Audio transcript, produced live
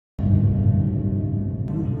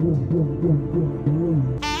Hi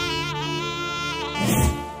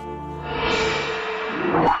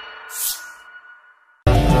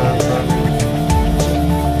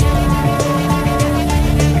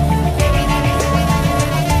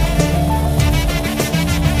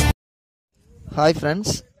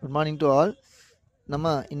friends, good morning to all.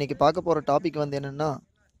 நம்ம இன்னைக்கு பார்க்க போகிற டாபிக் வந்து என்னென்னா,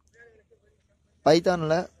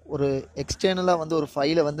 பைத்தானில் ஒரு எக்ஸ்டர்னலாக வந்து ஒரு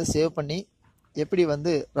ஃபைலை வந்து சேவ் பண்ணி எப்படி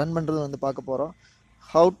வந்து ரன் பண்ணுறது வந்து பார்க்க போகிறோம்.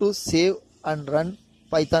 How to save and run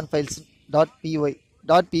Python files .py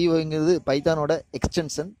பைத்தானோட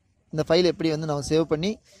extension. இந்த ஃபைல் எப்படி வந்து நம்ம சேவ்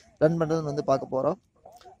பண்ணி ரன் பண்ணுறதுன்னு வந்து பார்க்க போகிறோம்.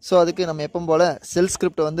 ஸோ அதுக்கு நம்ம எப்பவும் போல் செல்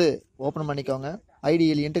ஸ்கிரிப்டை வந்து ஓப்பன் பண்ணிக்கோங்க.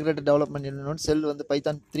 ஐடிஎல் இன்டெகிரேட்டட் டெவலப்மெண்ட் யூனிட் செல் வந்து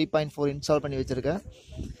பைத்தான் 3.4 இன்ஸ்டால் பண்ணி வச்சுருக்கேன்.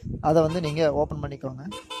 அதை வந்து நீங்கள் ஓப்பன் பண்ணிக்கோங்க.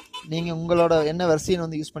 நீங்கள் உங்களோட என்ன வெர்ஷன்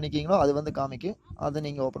வந்து யூஸ் பண்ணிக்கிங்களோ அது வந்து காமிக்கும், அதை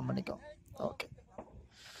நீங்கள் ஓப்பன் பண்ணிக்கோங்க. ஓகே,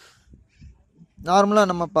 நார்மலாக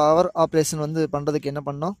நம்ம பவர் ஆப்ரேஷன் வந்து பண்ணுறதுக்கு என்ன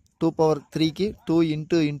பண்ணோம், 2 power 3க்கு 2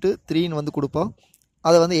 × 3ன்னு வந்து கொடுப்போம்.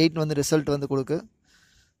 அதை வந்து 8 வந்து ரிசல்ட் வந்து கொடுக்கு.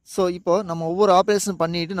 ஸோ இப்போது நம்ம ஒவ்வொரு ஆப்ரேஷன்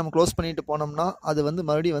பண்ணிவிட்டு நம்ம க்ளோஸ் பண்ணிவிட்டு போனோம்னா அது வந்து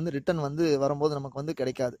மறுபடியும் வந்து ரிட்டன் வந்து வரும்போது நமக்கு வந்து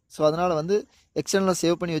கிடைக்காது. ஸோ அதனால் வந்து எக்ஸ்டர்னலாக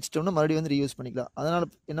சேவ் பண்ணி வச்சுட்டோம்னா மறுபடியும் வந்து ரீயூஸ் பண்ணிக்கலாம். அதனால்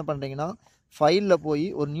என்ன பண்ணுறீங்கன்னா, ஃபைலில் போய்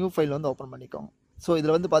ஒரு நியூ ஃபைல் வந்து ஓப்பன் பண்ணிக்கோங்க. ஸோ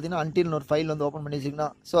இதில் வந்து பார்த்தீங்கன்னா அன்டில்னு ஒரு ஃபைல் வந்து ஓப்பன் பண்ணி வச்சிங்கன்னா,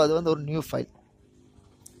 ஸோ அது வந்து ஒரு நியூ ஃபைல்.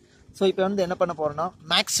 ஸோ இப்போ வந்து என்ன பண்ண போகிறோன்னா,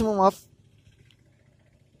 மேக்ஸிமம்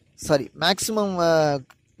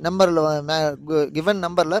நம்பரில் கிவன்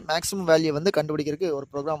நம்பரில் மேக்ஸிமம் வேல்யூ வந்து கண்டுபிடிக்கிறதுக்கு ஒரு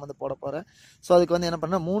ப்ரோக்ராம் வந்து போட போகிறேன். ஸோ அதுக்கு வந்து என்ன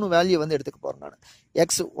பண்ணால் 3 வேல்யூ வந்து எடுத்துக்க போகிறேன் நான்,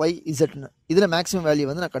 எக்ஸ் ஒய் இசட்னு. இதில் மேக்ஸிமம் வேல்யூ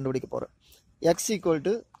வந்து நான் கண்டுபிடிக்க போகிறேன். X equal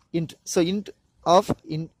to int. So int of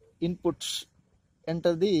inputs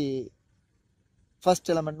enter the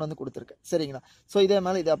first element வந்து கொடுத்துருக்கேன். சரிங்களா? ஸோ இதே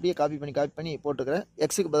மேலே இதை அப்படியே காப்பி பண்ணி போட்டுக்கிறேன்.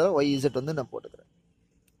 எக்ஸுக்கு பதிலாக ஒய் இசட் வந்து நான் போட்டுக்கிறேன்.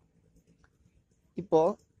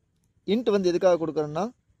 இப்போது இன்ட் வந்து எதுக்காக கொடுக்குறேன்னா,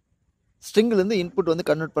 ஸ்ட்ரிங்கிலேருந்து இன்புட் வந்து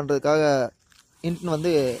கன்வெர்ட் பண்ணுறதுக்காக இன்ட்னு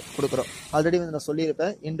வந்து கொடுக்குறோம். ஆல்ரெடி வந்து நான்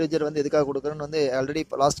சொல்லியிருப்பேன் இன்டிஜர் வந்து எதுக்காக கொடுக்குறேன்னு வந்து ஆல்ரெடி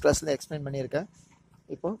இப்போ லாஸ்ட் கிளாஸில் எக்ஸ்பிளைன் பண்ணியிருக்கேன்.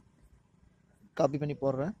 இப்போது காப்பி பண்ணி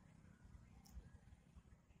போடுறேன்.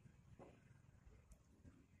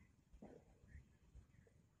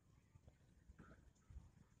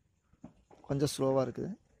 கொஞ்சம் ஸ்லோவாக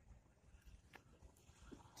இருக்குது.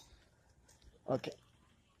 ஓகே,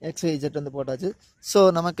 XYZ வந்து போட்டாச்சு. ஸோ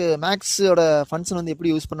நமக்கு மேக்ஸோட ஃபங்க்ஷன் வந்து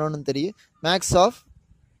எப்படி யூஸ் பண்ணணும்னு தெரியும். மேக்ஸ் ஆஃப்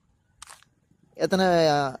எத்தனை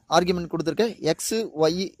ஆர்குமெண்ட் கொடுத்துருக்கேன், எக்ஸு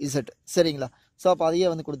ஒய் இசட். சரிங்களா? ஸோ அப்போ அதையே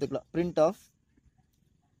வந்து கொடுத்துக்கலாம். பிரிண்ட் ஆஃப்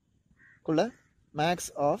குள்ள maths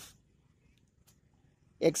of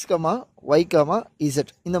X comma Y comma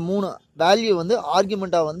Z. இந்த 3 வேல்யூ வந்து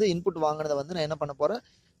ஆர்குமெண்ட்டாக வந்து இன்புட் வாங்கினதை வந்து நான் என்ன பண்ண போகிறேன்,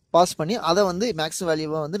 பாஸ் பண்ணி அதை வந்து மேக்ஸிமம்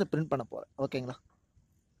வேல்யூவாக வந்து நான் பிரிண்ட் பண்ண போகிறேன். ஓகேங்களா?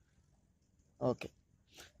 ஓகே,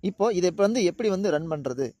 இப்போ இதை இப்போ வந்து எப்படி வந்து ரன்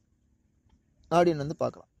பண்ணுறது அப்படின்னு வந்து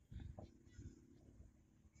பார்க்கலாம்.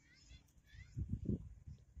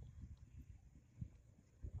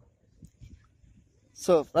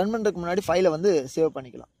 ஸோ ரன் பண்ணுறதுக்கு முன்னாடி ஃபைலை வந்து சேவ்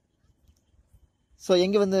பண்ணிக்கலாம். ஸோ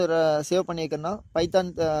எங்கே வந்து சேவ் பண்ணியிருக்கேன்னா, பைத்தான்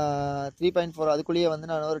 3.4 அதுக்குள்ளேயே வந்து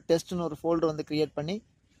நான் ஒரு டெஸ்ட்னு ஒரு ஃபோல்டர் வந்து க்ரியேட் பண்ணி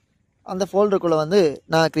அந்த ஃபோல்டருக்குள்ளே வந்து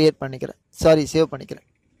நான் சேவ் பண்ணிக்கிறேன்.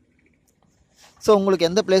 ஸோ உங்களுக்கு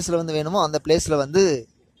எந்த பிளேஸில் வந்து வேணுமோ அந்த பிளேஸில் வந்து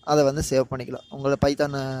அதை வந்து சேவ் பண்ணிக்கலாம். உங்களை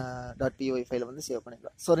பைத்தான் .py ஃபைலை வந்து சேவ்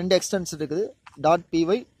பண்ணிக்கலாம். ஸோ 2 எக்ஸ்டென்ஸ் இருக்குது,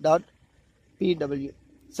 .py .pw.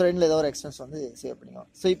 ஸோ 2ல் ஏதோ ஒரு எக்ஸ்டென்ஸ் வந்து சேவ் பண்ணிக்கலாம்.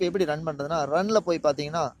 ஸோ இப்போ எப்படி ரன் பண்ணுறதுன்னா, ரனில் போய்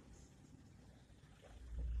பார்த்தீங்கன்னா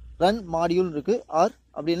ரன் மாடியூல் இருக்குது, ஆர்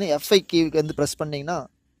அப்படின்னு F5 கீவுக்கு வந்து ப்ரெஸ் பண்ணிங்கன்னா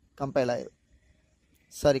கம்பைல் ஆகிடும்.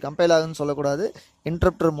 கம்பைல் ஆகுதுன்னு சொல்லக்கூடாது,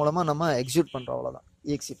 இன்டரப்டர் மூலமாக நம்ம எக்ஸிக்யூட் பண்ணுறோம், அவ்வளோதான்.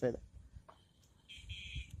 exe file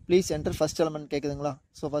please enter first element கேட்குதுங்களா?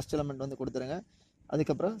 ஸோ ஃபர்ஸ்ட் எலமெண்ட் வந்து கொடுத்துருங்க.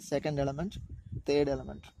 அதுக்கப்புறம் second element, third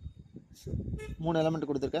element. So 3 element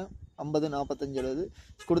கொடுத்துருக்கேன். 50 45 70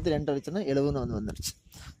 கொடுத்து என்டர் அடிச்சுன்னா 70 வந்து வந்துடுச்சு.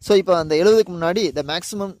 ஸோ இப்போ அந்த 70க்கு முன்னாடி இந்த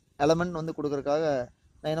மேக்ஸிமம் எலமெண்ட் வந்து கொடுக்குறதுக்காக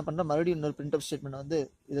நான் என்ன பண்ணுறேன், மறுபடியும் இன்னொரு பிரிண்ட் ஸ்டேட்மெண்ட் வந்து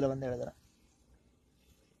இதில் வந்து எழுதுறேன்.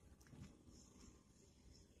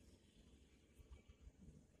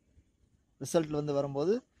 ரிசல்ட் வந்து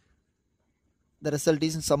வரும்போது the result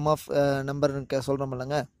is sum of நம்பர்னு சொல்கிறோம்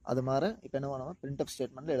இல்லைங்க, அது மாதிரி இப்போ என்ன பண்ணுவோம், பிரிண்ட் அப்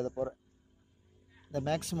ஸ்டேட்மெண்ட்டில் எழுத போகிறேன். the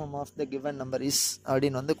maximum of the given number is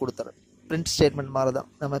அப்படின்னு வந்து கொடுத்துறேன். பிரிண்ட் ஸ்டேட்மெண்ட் மாதிரி தான்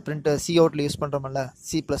நம்ம பிரிண்ட் C-outல யூஸ் பண்ணுறோம்ல,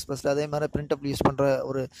 C++, அதே மாதிரி பிரிண்ட் அப்ல யூஸ் பண்ணுற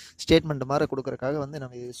ஒரு ஸ்டேட்மெண்ட் மாதிரி கொடுக்குறதுக்காக வந்து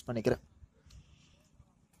நம்ம யூஸ் பண்ணிக்கிறேன்.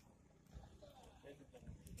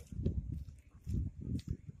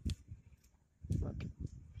 Okay,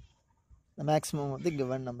 the maximum of the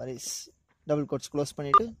given number is double quotes close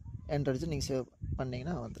பண்ணிவிட்டு என்டர் அடிச்சு நீங்கள் சேவ்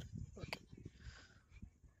பண்ணிங்கன்னா வந்துடும். ஓகே,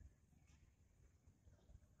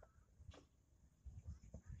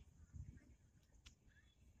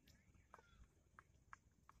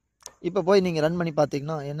 இப்போ போய் நீங்கள் ரன் பண்ணி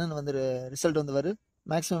பார்த்தீங்கன்னா என்னென்னு வந்து ரிசல்ட் வந்து வரும்.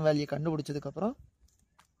 மேக்ஸிமம் வேல்யூ கண்டுபிடிச்சதுக்கப்புறம்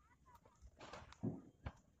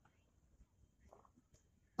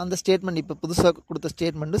அந்த ஸ்டேட்மெண்ட் இப்போ புதுசாக கொடுத்த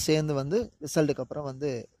ஸ்டேட்மெண்ட்டும் சேர்ந்து வந்து ரிசல்ட்டுக்கு அப்புறம் வந்து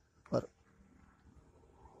வரும்.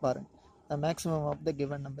 பாருங்கள், மேக்ஸிமம் ஆஃப் த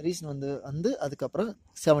கிவன் நம்பரிஸ் வந்து அதுக்கப்புறம்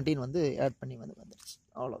 17 வந்து ஆட் பண்ணி வந்துருச்சு.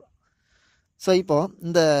 அவ்வளோதான். ஸோ இப்போ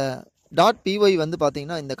இந்த .py வந்து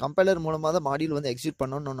பார்த்தீங்கன்னா இந்த கம்பைலர் மூலமாக தான் மாடியூல் வந்து எக்ஸிக்யூட்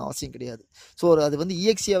பண்ணணும்னு ஒன்றும் அவசியம் கிடையாது. ஸோ அது வந்து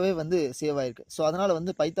EXE-ஆவே வந்து சேவ் ஆகிருக்கு. ஸோ அதனால்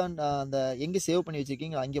வந்து பைத்தான் அந்த எங்கே சேவ் பண்ணி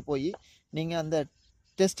வச்சுருக்கீங்க அங்கே போய் நீங்கள் அந்த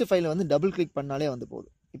டெஸ்ட் ஃபைலை வந்து டபுள் கிளிக் பண்ணாலே வந்து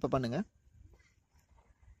போதும். இப்போ பண்ணுங்கள்.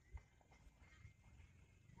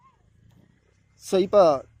 ஸோ இப்போ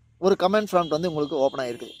ஒரு கமெண்ட் ப்ராம்ப்ட் வந்து உங்களுக்கு ஓப்பன்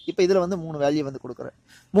ஆகிருக்குது. இப்போ இதில் வந்து 3 வேல்யூ வந்து கொடுக்குறேன்.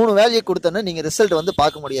 3 வேல்யூ கொடுத்தோன்னா நீங்கள் ரிசல்ட் வந்து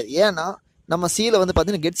பார்க்க முடியாது. ஏன்னா நம்ம சியில் வந்து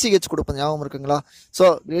பார்த்தீங்கன்னா get கொடுப்போம், ஞாபகம் இருக்குங்களா? ஸோ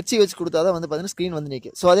get கொடுத்தா தான் வந்து பார்த்தீங்கன்னா ஸ்க்ரீன் வந்து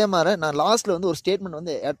நிற்கும். ஸோ அதே மாதிரி நான் லாஸ்ட்டில் வந்து ஒரு ஸ்டேட்மெண்ட்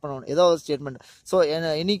வந்து ஆட் பண்ணணும், ஏதாவது ஒரு statement. So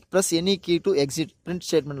any key to exit print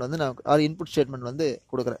statement வந்து நான் இன்புட் ஸ்டேட்மெண்ட் வந்து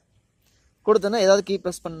கொடுக்குறேன். கொடுத்தோன்னா ஏதாவது கீ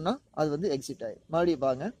ப்ரெஸ் பண்ணால் அது வந்து எக்ஸிட் ஆகிடும். மறுபடியும்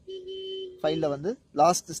பாருங்க, ஃபைலில் வந்து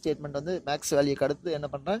லாஸ்ட் ஸ்டேட்மெண்ட் வந்து மேக்ஸ் வேல்யூக்கு அடுத்து என்ன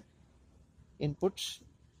பண்ணுறேன், input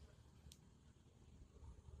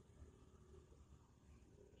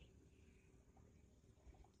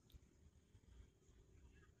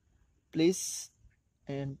please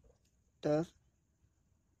enter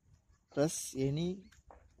press any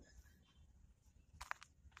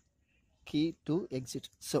key to exit.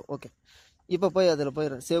 So okay, இப்போ போய் அதில்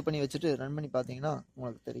போய் சேவ் பண்ணி வச்சுட்டு ரன் பண்ணி பார்த்தீங்கன்னா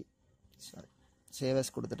உங்களுக்கு தெரியும். சாரி,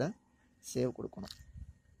 சேவஸ் கொடுத்துட்டேன், சேவ் கொடுக்கணும்.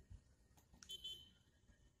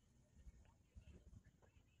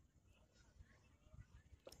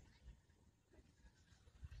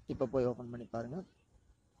 இப்போ போய் ஓப்பன் பண்ணி பாருங்கள்,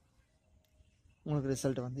 உங்களுக்கு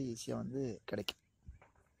ரிசல்ட் வந்து ஈஸியாக வந்து கிடைக்கும்.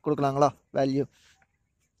 கொடுக்கலாங்களா? Value,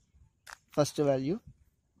 first value,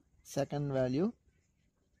 second value,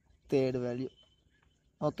 third value.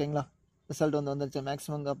 ஓகேங்களா? ரிசல்ட் வந்து வந்துருச்சு.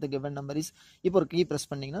 Maximum of the given number is. இப்போ ஒரு கீ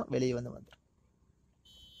ப்ரெஸ் பண்ணிங்கன்னா வெளியே வந்து வந்துடும்.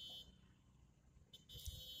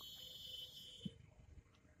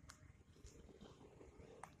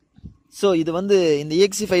 ஸோ இது வந்து இந்த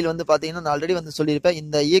EXE ஃபைல் வந்து பார்த்தீங்கன்னா நான் ஆல்ரெடி வந்து சொல்லியிருப்பேன்.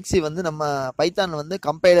 இந்த EXE வந்து நம்ம பைத்தான் வந்து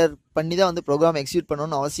கம்பைலர் பண்ணி தான் வந்து ப்ரோக்ராம் எக்ஸிக்யூட்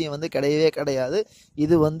பண்ணணும்னு அவசியம் வந்து கிடையவே கிடையாது.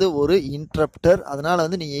 இது வந்து ஒரு இன்டரப்டர். அதனால்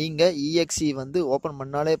வந்து நீங்கள் இங்கே EXE வந்து ஓப்பன்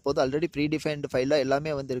பண்ணாலே போதும். ஆல்ரெடி ப்ரீடிஃபைன்டு ஃபைலாக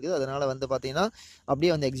எல்லாமே வந்து இருக்குது. அதனால் வந்து பார்த்தீங்கன்னா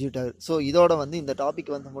அப்படியே வந்து எக்ஸிக்யூட் ஆகுது. ஸோ இதோட வந்து இந்த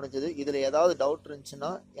டாபிக் வந்து முடிஞ்சது. இதில் ஏதாவது டவுட்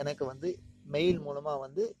இருந்துச்சுன்னா எனக்கு வந்து மெயில் மூலமாக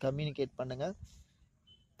வந்து கம்யூனிகேட் பண்ணுங்கள்.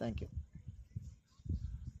 தேங்க்யூ.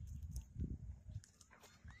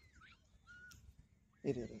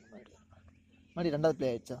 மறுபடியும் ரெண்டாவது ப்ளே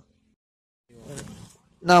ஆயிடுச்சா?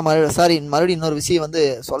 நான் மறுபடியும் இன்னொரு விஷயம் வந்து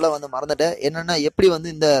சொல்ல வந்து மறந்துட்டேன். என்னென்னா எப்படி வந்து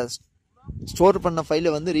இந்த ஸ்டோர் பண்ண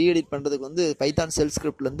ஃபைலை வந்து ரீஎடிட் பண்ணுறதுக்கு வந்து பைத்தான் ஷெல்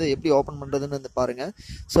ஸ்கிரிப்ட்லேருந்து எப்படி ஓப்பன் பண்ணுறதுன்னு வந்து பாருங்கள்.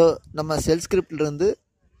 ஸோ நம்ம ஷெல் ஸ்கிரிப்ட்லேருந்து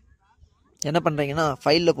என்ன பண்ணுறீங்கன்னா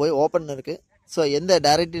ஃபைலில் போய் ஓப்பன் இருக்குது. ஸோ எந்த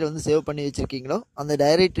டைரக்டரி வந்து சேவ் பண்ணி வச்சுருக்கீங்களோ அந்த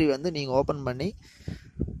டைரக்டரி வந்து நீங்கள் ஓப்பன் பண்ணி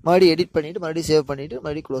மறுபடியும் எடிட் பண்ணிவிட்டு மறுபடியும் சேவ் பண்ணிவிட்டு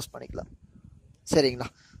மறுபடியும் க்ளோஸ் பண்ணிக்கலாம். சரிங்களா?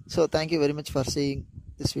 So thank you very much for seeing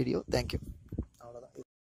this video. Thank you.